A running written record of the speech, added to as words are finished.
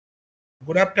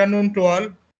Good afternoon to all.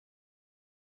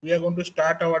 We are going to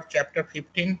start our chapter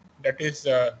 15, that is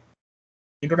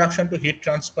Introduction to Heat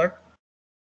Transfer.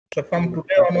 So from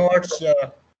today onwards,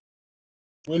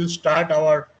 we'll start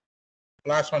our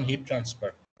class on heat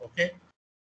transfer. Okay.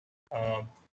 So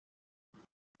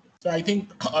I think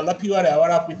all of you are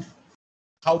aware of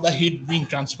how the heat being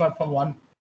transferred from one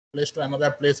place to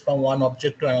another place, from one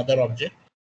object to another object.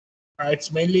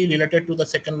 It's mainly related to the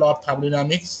second law of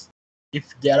thermodynamics.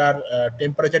 If there are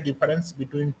temperature difference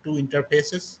between two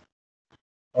interfaces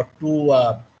or two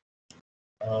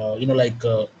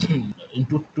in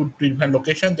two different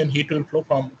locations, then heat will flow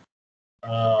from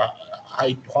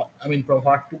from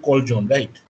hot to cold zone,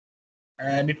 right?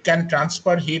 And it can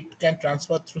transfer, heat can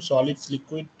transfer through solids,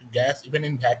 liquid, gas, even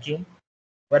in vacuum.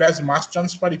 Whereas mass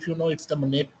transfer, if you know, it's the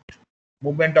net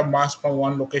movement of mass from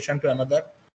one location to another.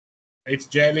 It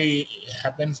generally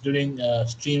happens during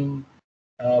stream,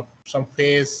 some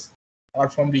phase, or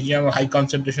from region of high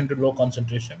concentration to low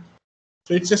concentration.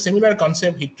 So it's a similar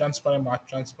concept, heat transfer and mass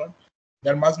transfer.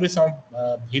 There must be some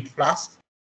heat flask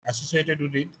associated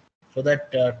with it, so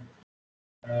that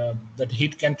that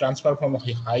heat can transfer from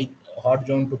a hot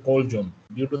zone to cold zone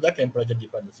due to the temperature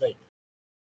difference, right?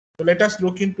 So let us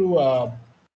look into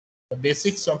the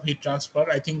basics of heat transfer.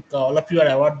 I think all of you are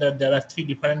aware that there are three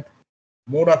different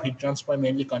mode of heat transfer,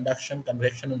 mainly conduction,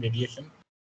 convection, and radiation.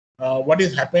 What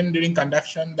is happened during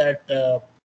conduction, that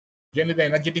generally the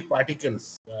energetic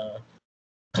particles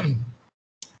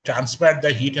transfer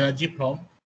the heat energy from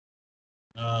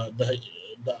the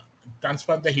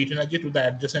transfer the heat energy to the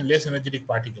adjacent less energetic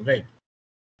particle, right?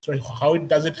 So how it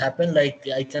does it happen? Like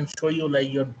I can show you,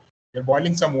 like you're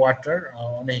boiling some water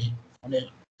on a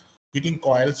heating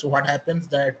coil. So what happens,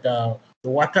 that the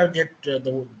water get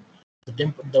the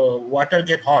water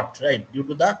get hot, right, due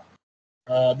to the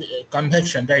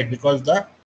convection, right? Because there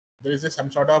is some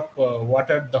sort of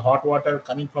water, the hot water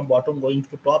coming from bottom going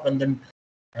to top, and then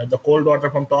the cold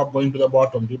water from top going to the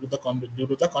bottom due to the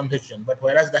convection. But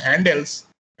whereas the handles,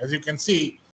 as you can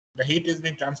see, the heat is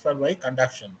being transferred by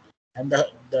conduction, and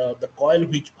the coil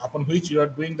upon which you are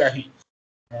doing the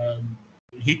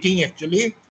heating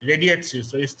actually radiates you.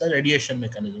 So it's the radiation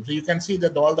mechanism. So you can see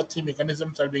that all the three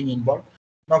mechanisms are being involved.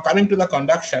 Now coming to the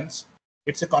conductions,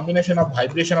 it's a combination of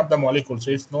vibration of the molecules.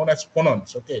 So it's known as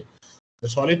phonons. Okay, the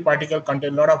solid particle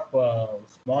contain a lot of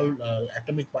small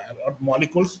atomic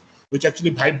molecules which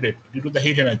actually vibrate due to the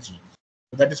heat energy.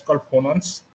 So that is called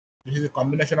phonons. This is a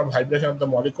combination of vibration of the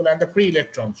molecule and the free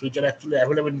electrons, which are actually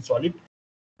available in solid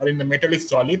or in the metallic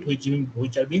solid, which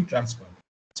are being transferred.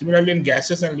 Similarly, in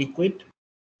gases and liquid,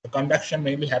 the conduction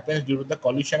mainly happens due to the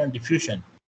collision and diffusion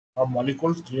of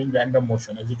molecules during random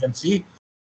motion. As you can see,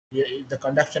 the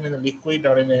conduction in a liquid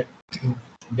or in a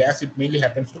gas, it mainly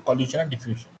happens to collision and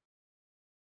diffusion.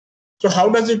 So how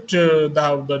does it,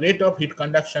 the rate of heat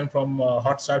conduction from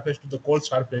hot surface to the cold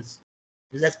surface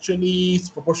is actually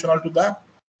proportional to the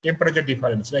temperature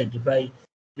difference, right? If I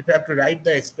have to write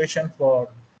the expression for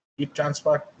heat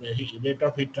transfer, rate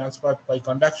of heat transfer by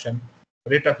conduction,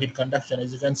 rate of heat conduction,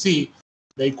 as you can see,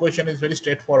 the equation is very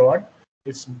straightforward.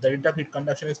 It's the rate of heat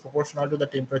conduction is proportional to the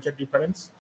temperature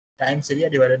difference times area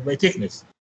divided by thickness,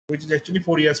 which is actually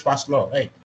Fourier's first law,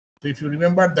 right? So if you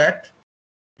remember that,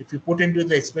 if you put into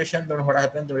the expression, then what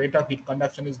happens, the rate of heat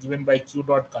conduction is given by Q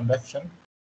dot conduction.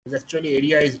 Is actually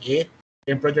area is A,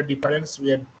 temperature difference,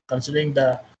 we are considering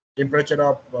the temperature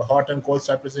of hot and cold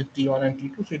surfaces T1 and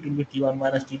T2, so it will be T1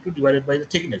 minus T2 divided by the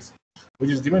thickness, which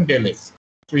is given del X.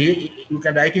 So here you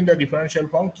can write in the differential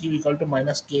form Q equal to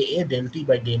minus Ka del T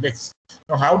by del X.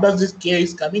 Now how does this K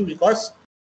is coming? Because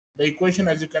the equation,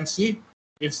 as you can see,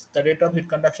 is the rate of heat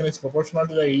conduction is proportional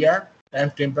to the area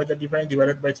times temperature difference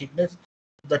divided by thickness.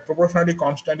 The proportionality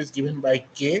constant is given by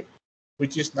K,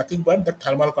 which is nothing but the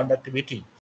thermal conductivity,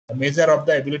 a measure of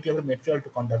the ability of a material to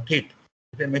conduct heat.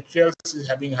 If a material is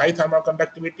having high thermal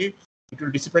conductivity, it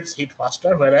will dissipate heat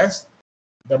faster, whereas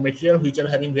the material which are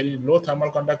having very low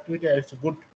thermal conductivity is a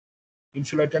good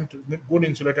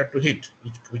insulator to heat,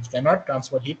 which cannot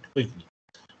transfer heat quickly.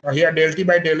 Now here del T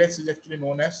by del X is actually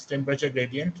known as temperature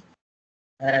gradient,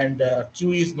 and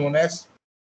Q is known as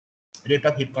rate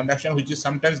of heat conduction, which is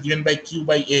sometimes given by Q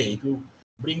by A. If you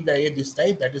bring the A this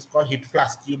side, that is called heat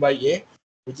flux. Q by A,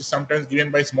 which is sometimes given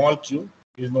by small q,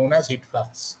 is known as heat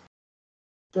flux.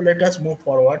 So let us move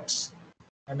forwards,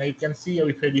 and you can see,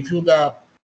 if I review the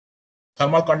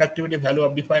thermal conductivity value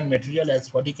of defined material,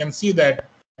 as what you can see, that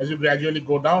as you gradually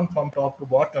go down from top to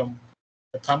bottom,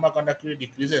 the thermal conductivity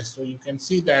decreases. So you can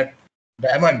see that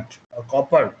diamond or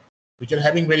copper, which are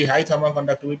having very high thermal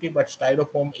conductivity, but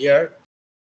styrofoam, air,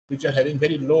 which are having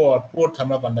very low or poor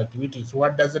thermal conductivity. So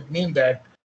what does it mean? That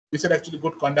These are actually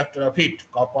good conductor of heat,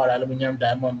 copper, aluminum,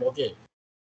 diamond, okay.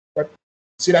 But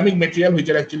ceramic material, which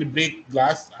are actually brick,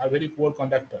 glass, are very poor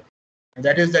conductor. And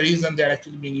that is the reason they are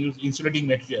actually being used insulating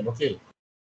material, okay.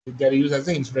 They are used as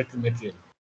an insulating material.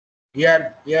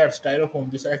 Air,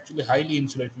 styrofoam, these are actually highly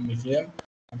insulating material.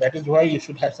 And that is why you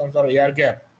should have some sort of air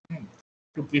gap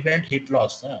to prevent heat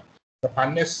loss. The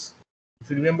furnace, if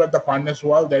you remember the furnace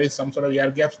wall, there is some sort of air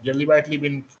gaps deliberately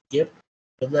been kept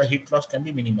so the heat loss can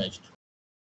be minimized.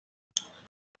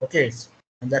 Okay,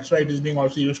 and that's why it is being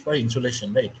also used for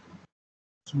insulation, right?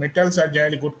 So metals are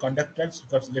generally good conductors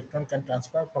because electron can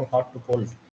transfer from hot to cold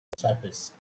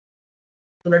surface.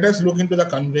 So let us look into the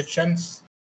convections.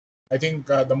 I think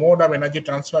the mode of energy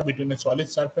transfer between a solid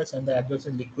surface and the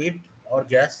adjacent liquid or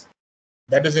gas,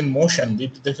 that is in motion.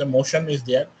 There's a motion is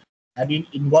there, and it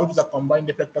involves the combined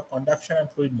effect of conduction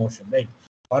and fluid motion, right?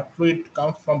 Hot fluid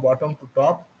comes from bottom to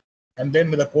top, and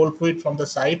then with the cold fluid from the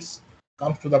sides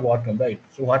comes to the bottom, right?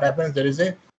 So what happens? There is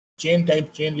a chain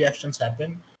reactions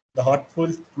happen. The hot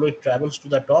fluid travels to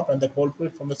the top, and the cold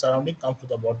fluid from the surrounding comes to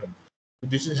the bottom. So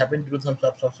this is happening due to some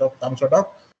sort of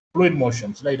fluid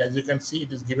motions, right? As you can see,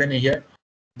 it is given here.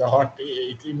 The hot,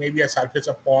 it may be a surface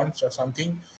of ponds or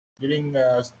something. During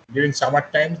summer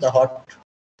times,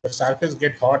 the surface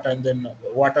get hot, and then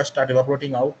water start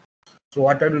evaporating out. So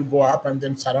water will go up, and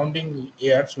then surrounding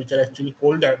airs, which are actually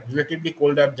colder, relatively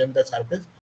colder than the surface,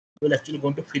 will actually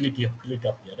going to fill it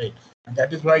up here, right? And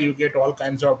that is why you get all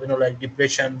kinds of like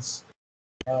depressions,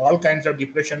 all kinds of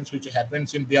depressions which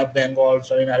happens in Bay of Bengal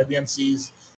or in Arabian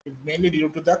Seas. It's mainly due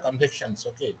to the convections.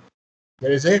 Okay,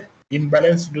 there is a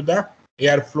imbalance to the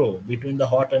airflow between the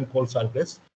hot and cold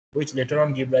surface, which later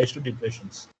on give rise to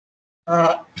depressions.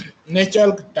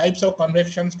 Natural types of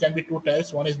convections can be two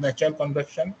types. One is natural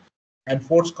convection and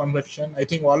forced convection. I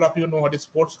think all of you know what is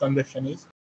forced convection is.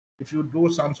 If you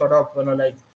do some sort of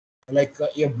like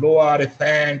a blower, a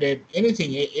fan,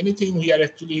 anything we are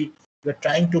actually we're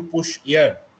trying to push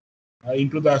air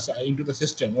into the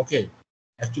system. Okay,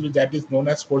 actually that is known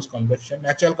as forced convection.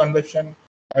 Natural convection,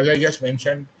 as I just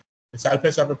mentioned, the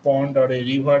surface of a pond or a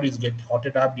river is get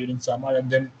hotted up during summer, and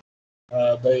then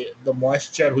the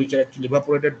moisture which actually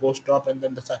evaporated goes top, and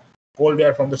then the cold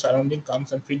air from the surrounding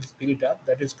comes and fills it up.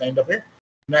 That is kind of a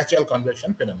natural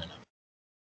convection phenomenon.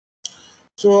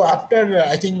 So after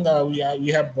I think we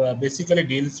have basically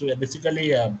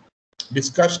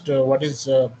discussed what is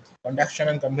conduction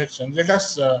and convection. Let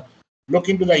us look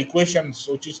into the equations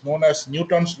which is known as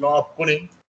Newton's law of cooling.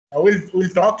 We'll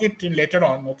talk it in later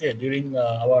on. Okay, during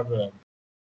our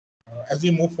as we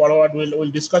move forward,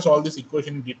 we'll discuss all this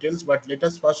equation in details. But let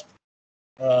us first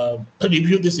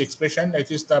review this expression. It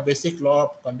is the basic law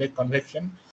of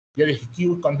convection. Here,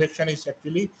 Q convection is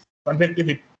actually convective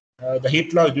heat. The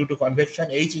heat loss due to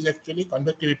convection. H is actually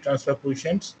convective heat transfer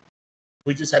coefficient,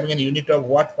 which is having a unit of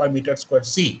watt per meter square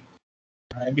C.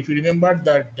 And if you remember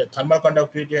that the thermal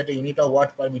conductivity at a unit of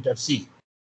watt per meter C.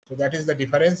 So that is the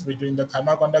difference between the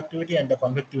thermal conductivity and the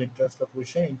convective heat transfer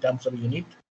coefficient in terms of unit.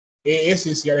 AS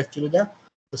is here actually the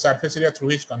surface area through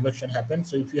which convection happens.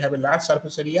 So if you have a large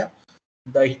surface area,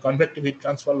 the convective heat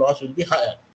transfer loss will be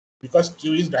higher because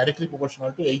Q is directly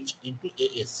proportional to H into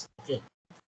AS. Okay.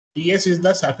 Ts is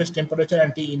the surface temperature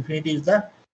and T infinity is the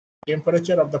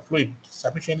temperature of the fluid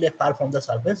sufficiently far from the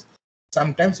surface.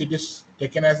 Sometimes it is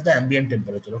taken as the ambient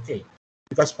temperature, okay,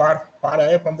 because far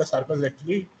away from the surface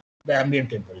actually the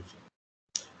ambient temperature.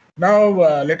 Now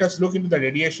let us look into the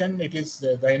radiation. It is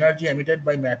the energy emitted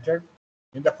by matter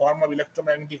in the form of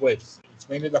electromagnetic waves. It's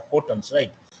mainly the photons,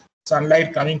 right?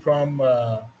 Sunlight coming from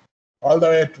all the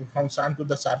way from sun to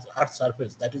the Earth's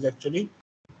surface. That is actually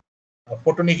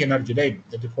photonic energy,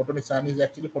 right? That is photonic sun is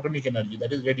actually photonic energy.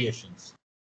 That is radiations.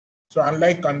 So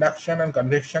unlike conduction and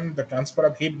convection, the transfer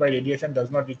of heat by radiation does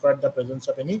not require the presence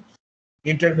of any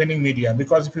intervening medium.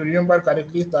 Because if you remember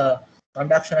correctly, the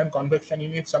conduction and convection, you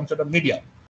need some sort of medium.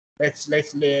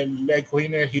 Like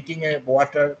when you're heating a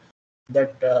water,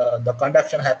 that the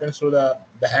conduction happens through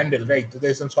the handle, right? So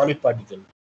there is some solid particle.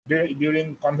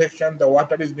 During convection, the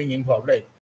water is being involved, right?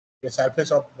 The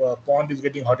surface of pond is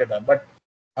getting hotted up. But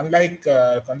unlike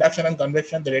conduction and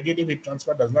convection, the radiative heat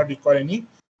transfer does not require any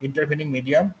intervening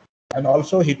medium. And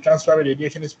also heat transfer by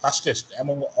radiation is fastest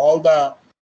among all the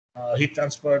heat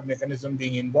transfer mechanism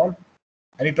being involved.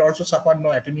 And it also suffered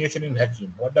no attenuation in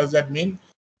vacuum. What does that mean?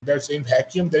 That in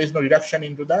vacuum, there is no reduction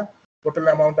into the total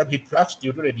amount of heat flux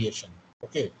due to radiation.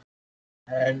 Okay.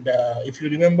 And if you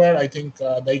remember, I think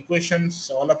the equations,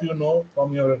 all of you know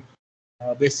from your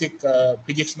basic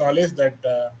physics knowledge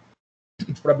that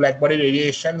for black body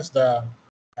radiations, the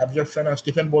absorption of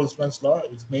Stephen Boltzmann's law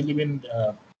is mainly been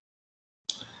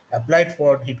applied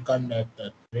for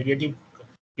radiative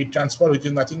heat transfer, which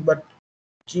is nothing but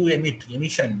Q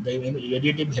emission. The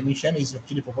radiative emission is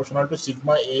actually proportional to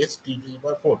sigma AS T to the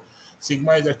power 4.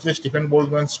 Sigma is actually Stephen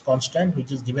Boltzmann's constant,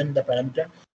 which is given the parameter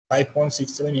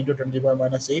 5.67 into 10 to the power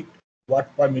minus 8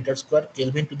 watt per meter square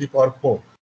Kelvin to the power 4,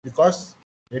 because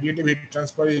radiative heat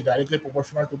transfer is directly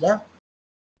proportional to the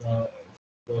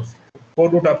 4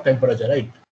 root of temperature,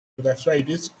 right? So that's why it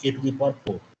is K to the power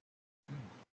 4.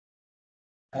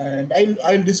 And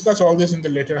I'll discuss all this in the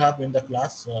later half in the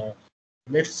class.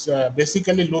 Let's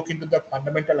basically look into the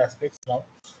fundamental aspects now.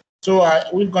 So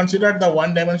we'll consider the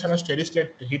one-dimensional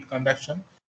steady-state heat conduction.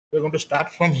 We're going to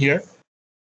start from here.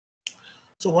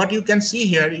 So what you can see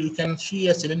here, you can see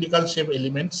a cylindrical shape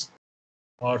elements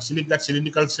or that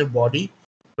cylindrical shape body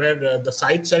where the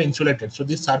sides are insulated. So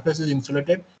this surface is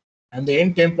insulated and the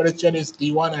end temperature is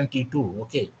T1 and T2.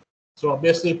 Okay. So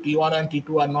obviously if T1 and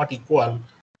T2 are not equal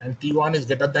and T1 is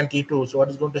greater than T2, so what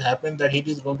is going to happen, that heat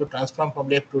is going to transform from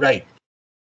left to right.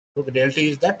 So the delta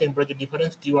is the temperature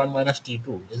difference T1 minus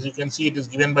T2. As you can see, it is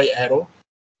given by arrow.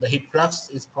 The heat flux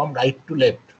is from right to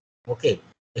left. Okay.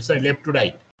 Sorry, left to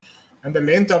right. And the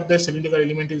length of the cylindrical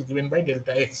element is given by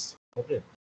delta X. Okay.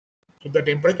 So the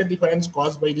temperature difference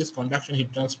caused by this conduction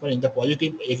heat transfer in the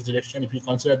positive X direction, if you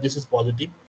consider this is positive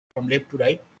from left to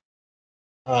right,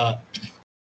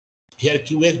 here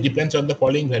Qx depends on the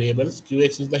following variables.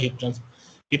 Qx is the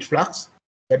heat flux,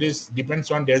 that is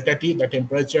depends on delta T, the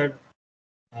temperature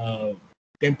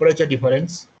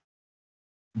difference,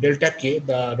 delta K,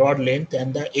 the rod length,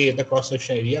 and the A, the cross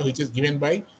section area, which is given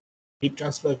by heat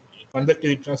transfer, convective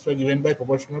heat transfer given by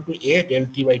proportional to A del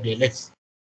T by del X,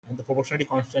 and the proportionality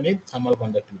constant is thermal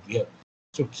conductivity here.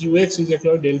 So Qx is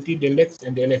equal to del T, del X,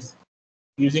 and del X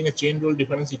using a chain rule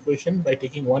difference equation by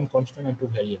taking one constant and two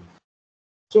variables.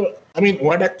 So, I mean,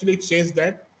 what actually it says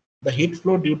that the heat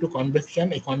flow due to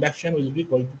convection, a conduction will be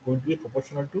going to be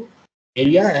proportional to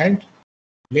area and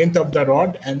length of the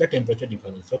rod and the temperature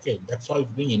difference. Okay, that's how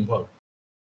it's being involved.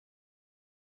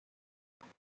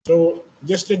 So,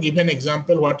 just to give an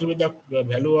example, what will be the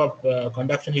value of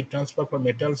conduction heat transfer for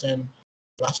metals and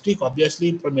plastic?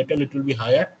 Obviously, for metal it will be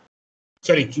higher.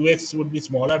 Sorry, Qx would be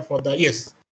smaller for the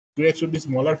Qx would be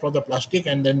smaller for the plastic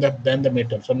and then the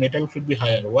metal. So metal should be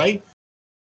higher. Why?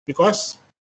 Because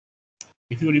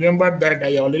if you remember that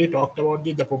I already talked about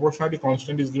the proportionality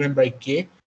constant is given by K,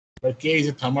 where K is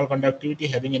a thermal conductivity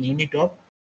having an unit of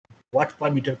watt per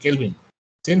meter Kelvin.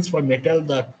 Since for metal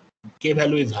the K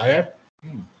value is higher,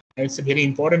 and it's a very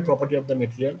important property of the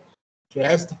material. So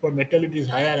as for metal it is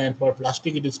higher and for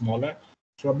plastic it is smaller.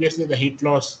 So obviously the heat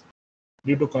loss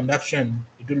due to conduction,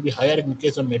 it will be higher in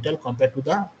case of metal compared to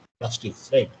the plastics,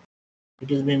 right?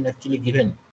 It has been actually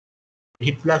given.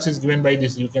 Heat flux is given by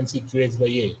this, you can see Qx by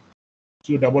A.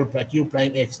 Q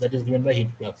prime X, that is given by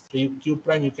heat flux. So Q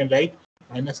prime you can write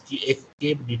minus K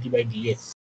dt by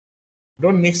dx.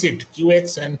 Don't mix it,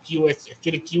 Qx and Qx.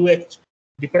 Actually Qx,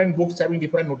 different books having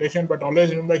different notation, but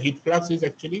always remember heat flux is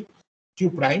actually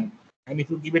Q prime. And if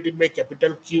you give it by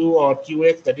capital Q or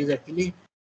Qx, that is actually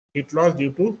heat loss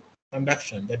due to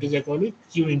conduction. That is actually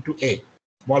Q into A,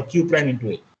 small q prime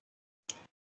into A.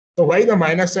 So why the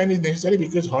minus sign is necessary?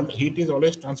 Because heat is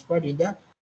always transferred in the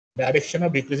direction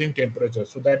of decreasing temperature.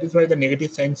 So that is why the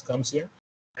negative signs comes here,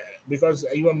 because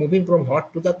you are moving from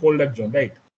hot to the colder zone,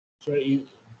 right? So in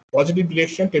positive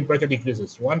direction, temperature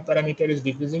decreases. One parameter is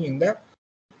decreasing in the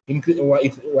if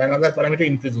another parameter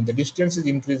increasing. The distance is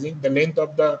increasing. The length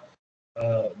of the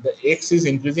x is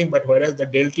increasing, but whereas the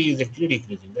delta T is actually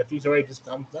decreasing. That is why it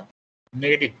comes the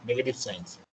negative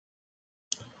signs.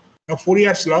 Now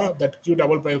Fourier's law, that Q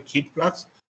double prime heat flux,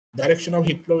 direction of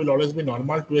heat flow will always be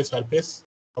normal to a surface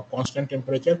of constant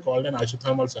temperature called an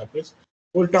isothermal surface.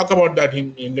 We'll talk about that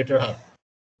in later half.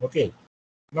 Okay.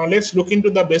 Now let's look into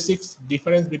the basics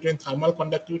difference between thermal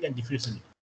conductivity and diffusivity.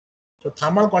 So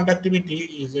thermal conductivity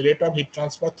is the rate of heat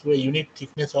transfer through a unit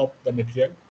thickness of the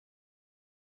material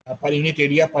per unit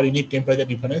area per unit temperature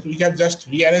difference. We have just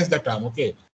rearranged the term.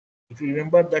 Okay. If you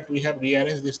remember that we have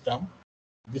rearranged this term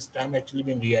actually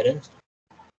been rearranged,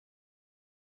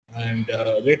 and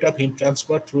rate of heat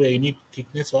transfer through a unit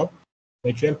thickness of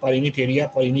material per unit area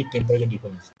per unit temperature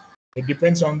difference. It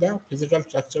depends on the physical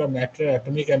structure of matter,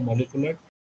 atomic and molecular,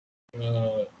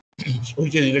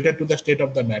 which is related to the state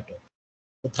of the matter.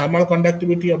 The thermal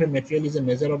conductivity of a material is a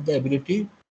measure of the ability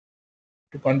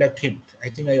to conduct heat. I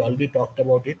think I already talked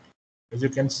about it. As you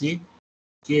can see,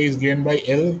 K is given by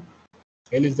L.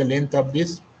 L is the length of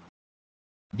this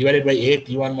divided by A,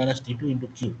 T1 minus T2 into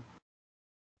Q.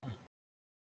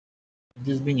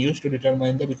 This is being used to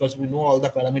determine because we know all the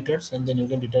parameters, and then you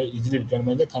can easily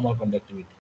determine the thermal conductivity.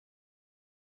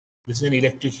 This is an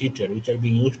electric heater which are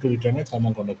being used to determine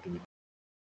thermal conductivity.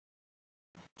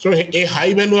 So a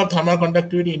high value of thermal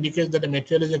conductivity indicates that the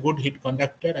material is a good heat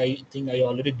conductor. I think I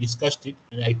already discussed it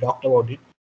and I talked about it.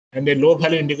 And a low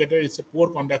value indicator is a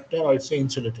poor conductor or it's an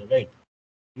insulator, right?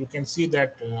 You can see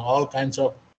that all kinds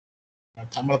of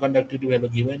thermal conductivity we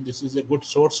have given. This is a good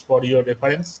source for your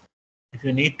reference. If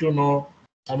you need to know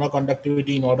thermal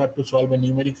conductivity in order to solve a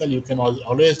numerical, you can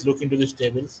always look into these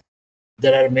tables.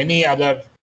 There are many other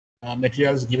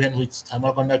materials given with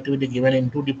thermal conductivity given in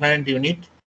two different units.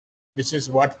 This is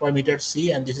watt per meter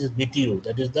C and this is BTU,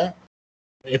 that is the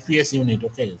FES unit.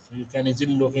 Okay, so you can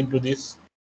easily look into this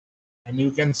and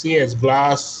you can see as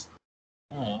glass,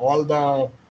 all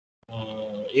the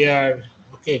air,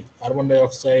 okay, carbon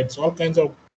dioxide, all kinds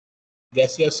of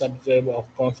gaseous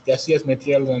gaseous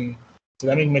materials and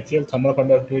ceramic material thermal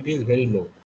conductivity is very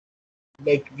low.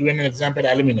 Like given an example,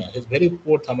 alumina is very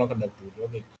poor thermal conductivity.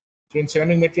 Okay, so in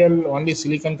ceramic material, only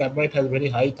silicon carbide has very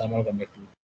high thermal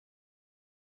conductivity.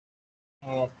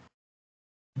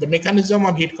 The mechanism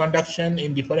of heat conduction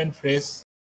in different phases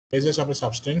of a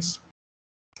substance.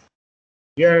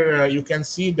 Here you can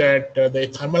see that the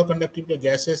thermal conductivity of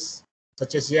gases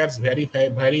such as air vary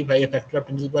by a factor of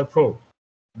 10⁴.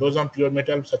 Those on pure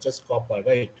metal such as copper,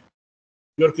 right?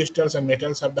 Pure crystals and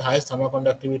metals have the highest thermal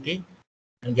conductivity,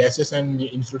 and gases and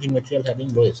insulating material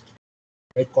having lowest.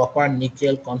 Like copper,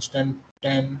 nickel, constant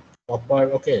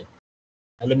copper, okay,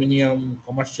 aluminium,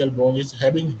 commercial bronze is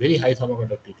having very high thermal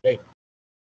conductivity,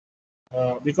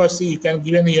 right? Because see, you can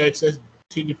given here it says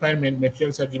three different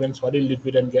materials are given: solid,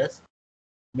 liquid, and gas.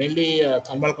 Mainly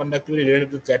thermal conductivity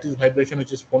related to lattice vibration,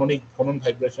 which is phonon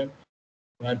vibration,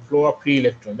 and flow of free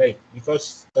electron, right?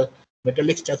 Because the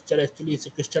metallic structure actually is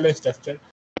a crystalline structure.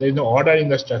 There is no order in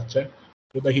the structure,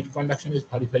 so the heat conduction is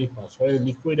very fast. Whereas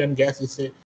liquid and gas is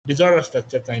a disorder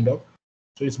structure kind of,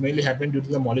 so it's mainly happened due to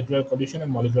the molecular collision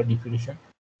and molecular diffusion.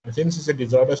 And since it's a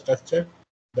disorder structure,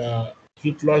 the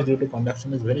heat loss due to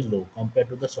conduction is very low compared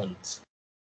to the solids.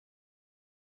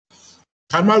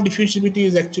 Thermal diffusivity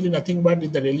is actually nothing but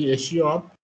the ratio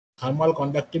of thermal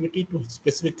conductivity to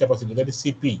specific capacity, that is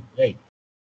Cp, right?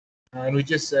 And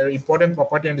which is an important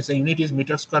property, and its unit is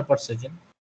meter square per second.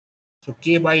 So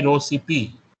K by rho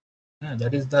Cp,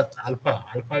 that is the alpha.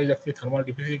 Alpha is actually thermal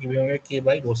diffusivity given by K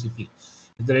by rho Cp.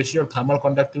 Is the ratio of thermal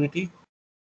conductivity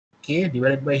K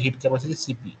divided by heat capacity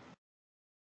Cp.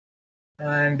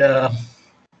 And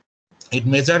it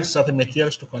measures of the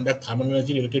materials to conduct thermal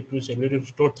energy related to its ability to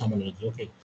store thermal energy. Okay.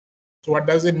 So what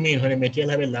does it mean when a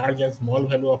material have a large and small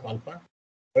value of alpha?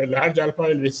 A large alpha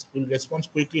will respond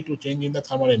quickly to change in the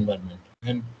thermal environment,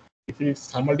 and if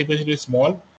its thermal diffusivity is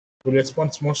small, it will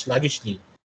respond more sluggishly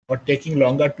or taking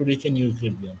longer to reach a new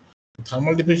equilibrium. The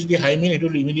thermal diffusivity high mean it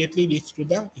will immediately reach to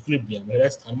the equilibrium,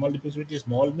 whereas thermal diffusivity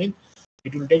small mean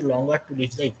it will take longer to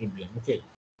reach the equilibrium. Okay.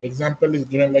 Example is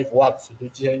given like wax,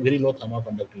 which is having very low thermal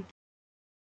conductivity.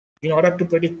 In order to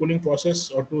predict cooling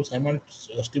process or to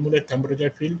stimulate temperature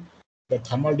field, the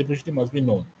thermal diffusivity must be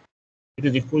known. It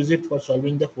is requisite for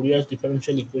solving the Fourier's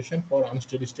differential equation for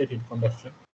unsteady state heat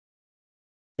conduction.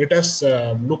 Let us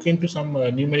look into some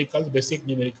numericals, basic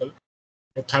numerical.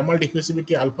 The thermal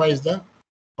diffusivity alpha is the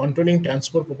controlling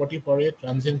transport property for a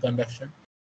transient conduction.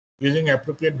 Using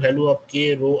appropriate value of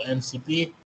K, rho, and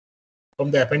Cp from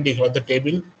the appendix or the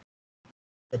table,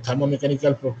 the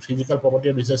thermomechanical physical property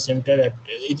of research center.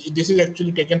 This is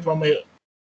actually taken from a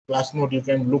class note. You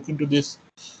can look into this,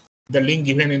 the link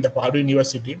given in the Purdue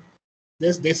University.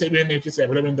 This even it is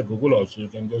available in the Google also. You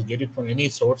can just get it from any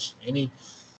source, any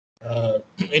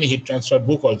heat transfer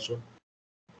book also.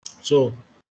 So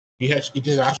it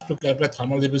is asked to calculate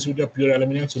thermal diffusivity of pure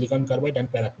aluminum, silicon carbide,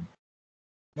 and paraffin.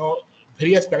 Now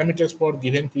various parameters for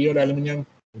given pure aluminum,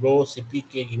 rho, Cp,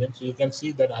 K given. So you can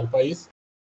see that alpha is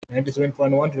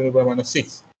 97.1 to the minus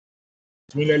 6.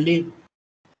 Similarly,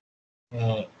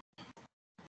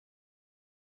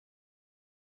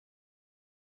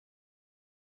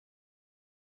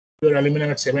 pure aluminum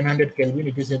at 700 Kelvin,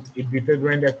 it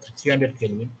determined at 300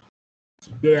 Kelvin.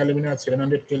 So pure aluminum at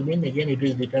 700 Kelvin, again it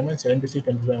is determined 76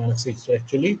 10 to the minus 6. So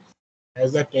actually,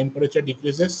 as the temperature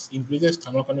increases,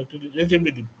 thermal conductivity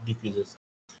relatively decreases.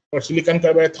 For silicon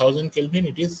carbide 1000 Kelvin,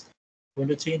 it is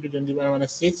 23 into 10 to the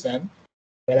minus 6, and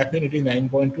paraffin it is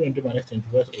 9.2 into minus 10 to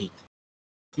the 8.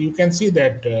 So you can see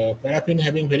that paraffin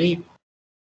having very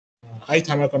high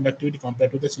thermal conductivity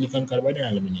compared to the silicon carbide and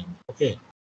aluminum. Okay.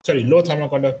 Sorry, low thermal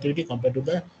conductivity compared to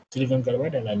the silicon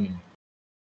carbide and aluminum.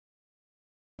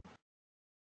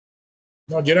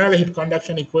 Now, general heat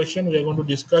conduction equation, we are going to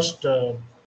discuss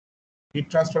heat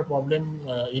transfer problem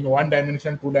in 1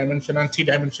 dimension, 2 dimension, and 3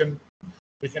 dimension.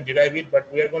 We can derive it,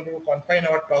 but we are going to confine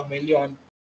our talk mainly on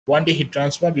 1D heat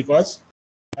transfer because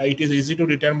it is easy to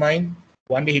determine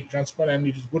 1D heat transfer, and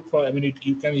it is good for,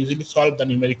 you can easily solve the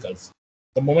numericals.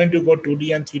 The moment you go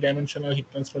 2D and 3-dimensional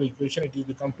heat transfer equation, it will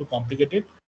become too complicated,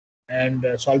 and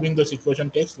solving those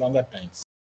equation takes longer times.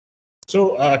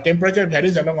 So temperature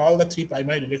varies along all the 3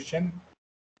 primary directions,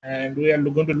 and we are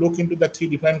going to look into the 3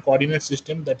 different coordinate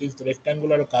system, that is the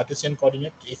rectangular or Cartesian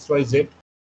coordinate x, y, z.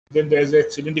 Then there is a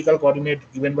cylindrical coordinate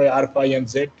given by r, phi, and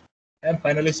z, and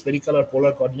finally spherical or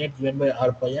polar coordinate given by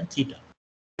r, phi, and theta.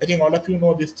 I think all of you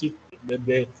know these 3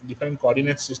 the different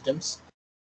coordinate systems,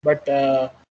 but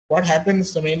what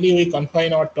happens, mainly we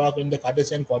confine our talk in the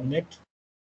Cartesian coordinate.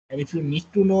 And if you need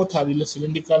to know the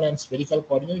cylindrical and spherical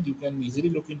coordinate, you can easily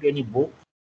look into any book,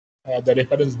 the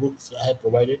reference books I have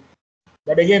provided.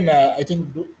 But again, I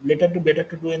think better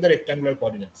to do in the rectangular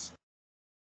coordinates.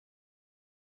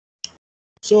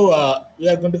 So we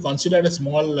are going to consider a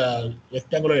small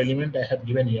rectangular element I have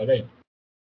given here, right?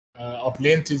 Of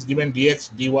length is given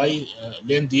dx, dy,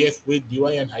 length dx, width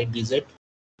dy, and height dz.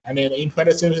 And in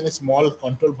infinite sense, in a small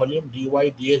control volume, dy,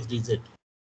 dx, dz.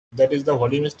 That is the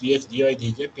volume is dx, dy,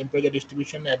 dz. Temperature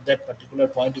distribution at that particular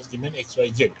point is given x,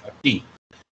 y, z, or t.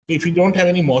 If you don't have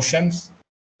any motions,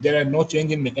 there are no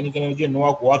change in mechanical energy,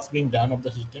 no works being done of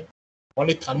the system.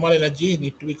 Only thermal energy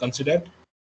need to be considered.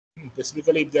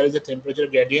 Specifically, if there is a temperature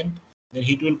gradient, then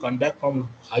heat will conduct from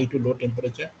high to low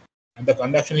temperature, and the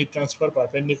conduction heat transfer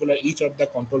perpendicular each of the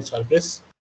control surface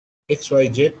x,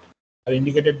 y, z are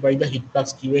indicated by the heat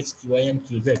flux qx, qy, and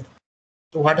qz.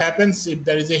 So what happens if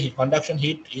there is a conduction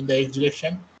heat in the x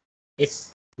direction,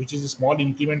 x, which is a small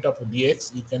increment of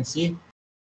dx? You can see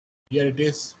here it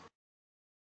is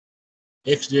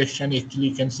x direction. Actually,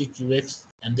 you can see qx,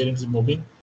 and then it is moving.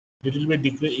 It will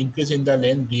be increase in the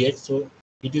length dx. So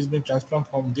it is being transformed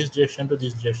from this direction to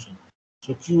this direction.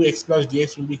 So qx plus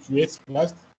dx will be qx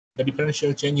plus the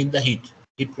differential change in the heat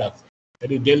flux.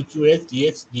 That is del qx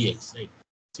dx dx, right?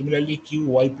 Similarly,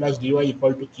 qy plus dy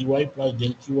equal to qy plus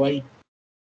del qy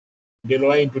del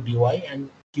y into dy, and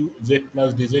qz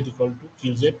plus dz equal to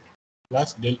qz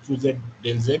plus del qz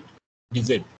del z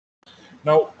dz.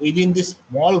 Now within this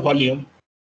small volume,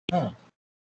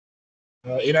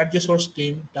 energy source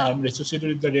term associated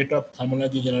with the rate of thermal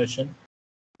energy generation,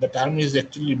 the term is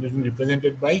actually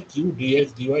represented by q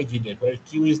dx dy gz, where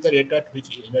q is the rate at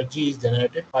which energy is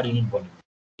generated per unit volume,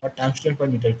 or tungsten per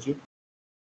meter cube.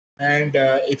 And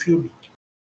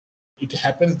it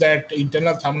happens that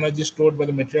internal thermal energy stored by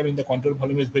the material in the control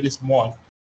volume is very small,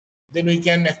 then we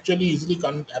can actually easily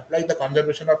apply the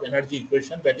conservation of energy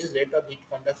equation, that is rate of heat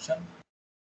conduction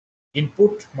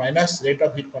input minus rate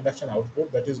of heat conduction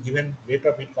output, that is given rate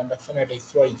of heat conduction at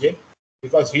x, y, z,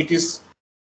 because heat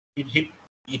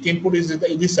input is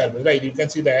this surface, right? You can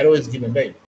see the arrow is given,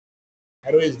 right?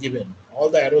 Arrow is given. All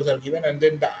the arrows are given, and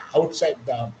then the outside,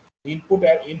 the input,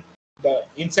 the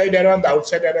inside arrow and the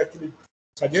outside arrow actually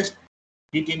suggest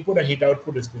heat input and heat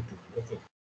output respectively. Okay,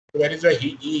 so that is why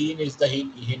E in is the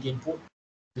heat input.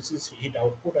 This is heat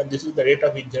output, and this is the rate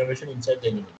of heat generation inside the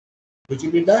element, which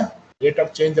will be the rate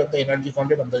of change of the energy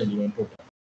content of the element total.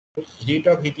 So rate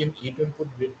of heat input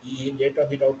E in, rate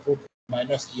of heat output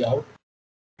minus E out,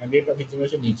 and rate of heat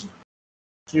generation EG.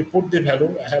 So you put the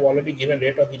value. I have already given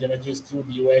rate of heat energy is q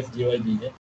dy, dy,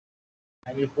 dz,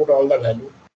 and you put all the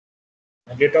value.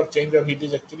 And rate of change of heat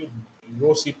is actually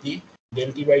rho Cp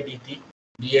del T by dt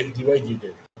dx dy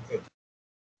dz. Okay.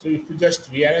 So if you just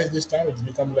rearrange this term, it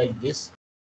becomes like this,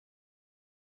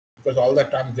 because all the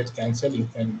terms get cancelled. You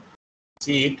can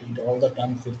see it, all the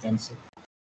terms get cancelled.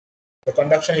 The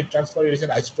conduction heat transfer is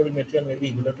an isotopic material may be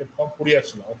evaluated from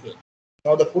Fourier's law. Okay.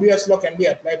 Now the Fourier's law can be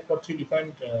applied for 3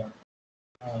 different.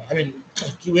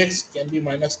 Qx can be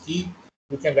minus T.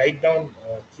 You can write down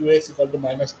Qx equal to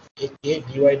minus k dy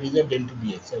dz del to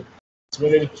dx. Right?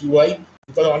 Similarly, Qy,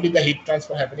 because only the heat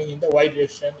transfer happening in the y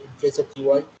direction in case of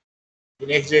Qy,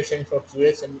 in x direction for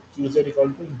Qx, and Qz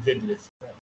equal to z direction.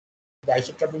 Right? The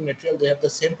isotopic material, they have the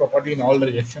same property in all the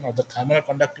direction of the thermal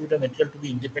conductivity of material to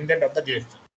be independent of the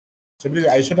direction. So with the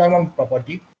isothermal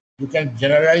property, you can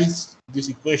generalize these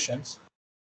equations,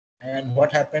 and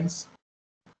what happens?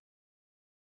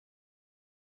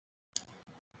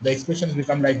 The expressions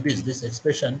become like this. This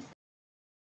expression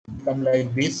become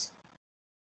like this.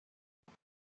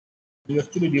 You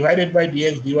actually divided by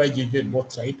dx, dy, dz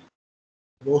both sides.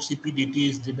 Rho Cp dt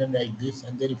is given like this,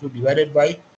 and then if you divide it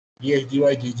by dx, dy,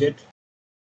 dz,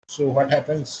 so what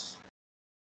happens?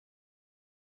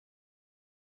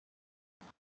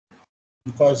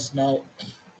 Because now,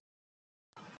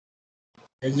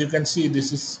 as you can see,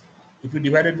 this is, if you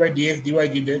divide it by dx, dy,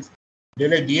 dz, del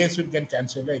dx will get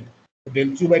cancelled, right? So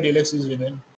del q by del x is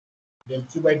remain, del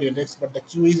q by del x, but the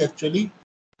q is actually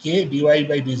k dy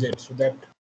by dz, so that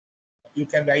you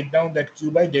can write down that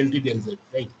Q by del T del Z,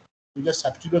 right? You just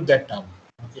substitute that term.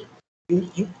 Okay.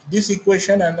 This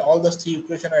equation and all the three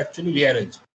equations are actually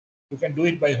rearranged. You can do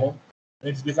it by home, and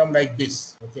it's become like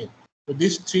this. Okay. So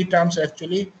these three terms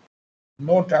actually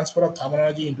no transfer of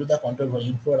thermoenergy into the control for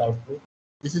input or output.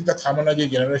 This is the thermoenergy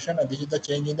generation, and this is the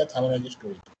change in the thermoenergy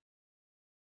storage.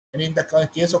 And in the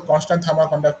case of constant thermal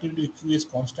conductivity, Q is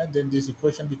constant, then this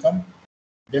equation becomes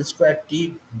del square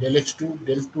T, del X2,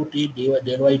 del 2T,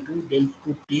 del Y2, del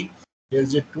 2T, del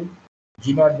Z2,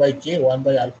 G naught by K, 1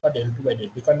 by alpha, del 2 by del.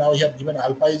 Because now we have given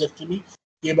alpha is actually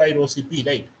K by rho Cp,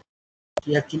 right?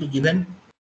 So you actually given,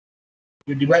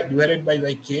 you divided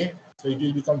by K, so it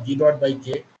will become G naught by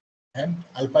K, and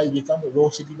alpha is become rho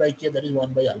Cp by K, that is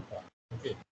 1 by alpha.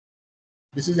 Okay.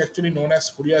 This is actually known as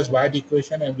Fourier's wide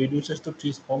equation and reduces to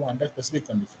three form under specific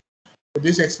conditions. So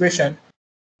this expression,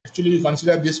 actually we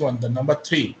consider this one, the number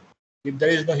 3. If there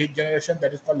is no heat generation,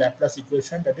 that is called Laplace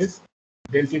equation, that is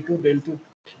del T2, del 2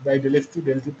 by del X2,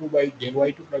 del T2 by del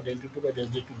Y2 plus del T2 by del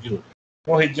Z2 0.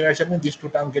 No heat generation means these two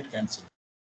terms get cancelled.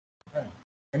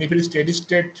 And if it is steady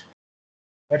state,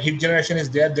 but heat generation is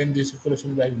there, then this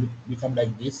equation will become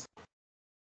like this.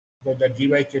 So the G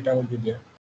by K term will be there.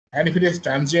 And if it is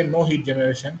transient, no heat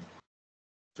generation,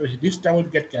 so this term will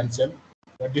get cancelled,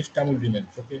 but this term will remain.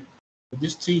 Okay. So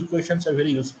these three equations are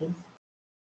very useful.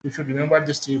 You should remember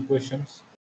these three equations.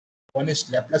 One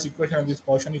is Laplace equation of this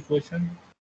Poisson equation.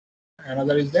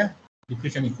 Another is the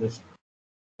diffusion equation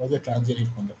for the transient heat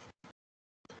conduction.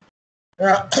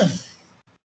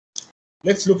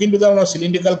 Let's look into the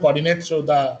cylindrical coordinate. So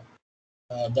the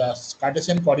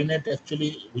Cartesian coordinate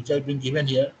actually, which have been given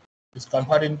here, is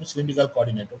converted into cylindrical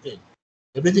coordinate. Okay.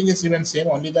 Everything is even same,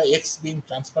 only the x being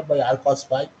transferred by r cos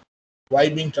phi, y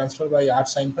being transferred by r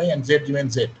sin phi, and z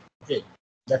remains z. Okay,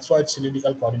 that's why it's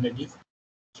cylindrical coordinate is.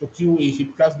 So q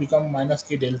heat flux become minus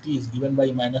k del t is given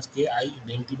by minus k I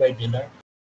del t by del r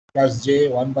plus j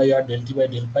 1 by r del t by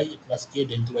del phi plus k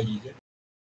del t by dz.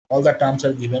 All the terms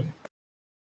are given,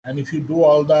 and if you do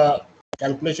all the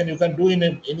calculation, you can do in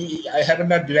any. I haven't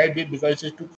not derived it because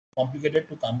it's too complicated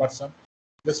to convert some.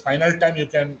 This final time you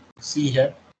can see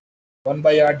here. 1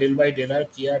 by r del by del r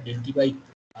kr del t by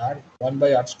r 1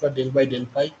 by r square del by del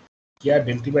phi kr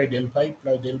del t by del phi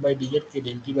plus del by dz k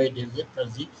del t by del z plus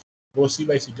z rho c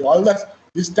by ct. All that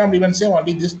this term even same,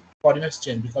 only this coordinates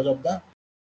change because of the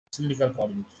cylindrical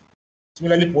coordinates.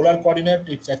 Similarly, polar coordinate,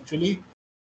 it's actually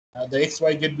the x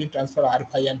y get being transferred r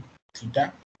phi and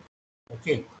theta.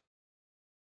 Okay,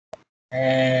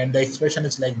 and the expression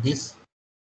is like this.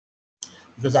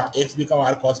 Because x become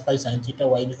r cos phi sin theta,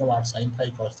 y become r sin phi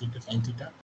cos theta sin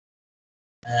theta,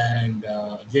 and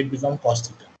z become cos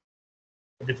theta.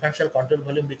 The differential control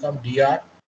volume become dr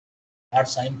r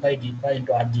sin phi d phi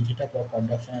into r d theta for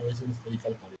conduction and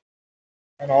spherical coordinate.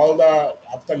 And all the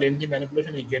after lengthy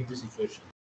manipulation, you get this equation.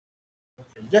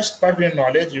 Okay. Just for your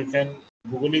knowledge, you can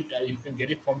Google it. You can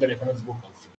get it from the reference book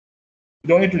also. You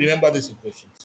don't need to remember these equations.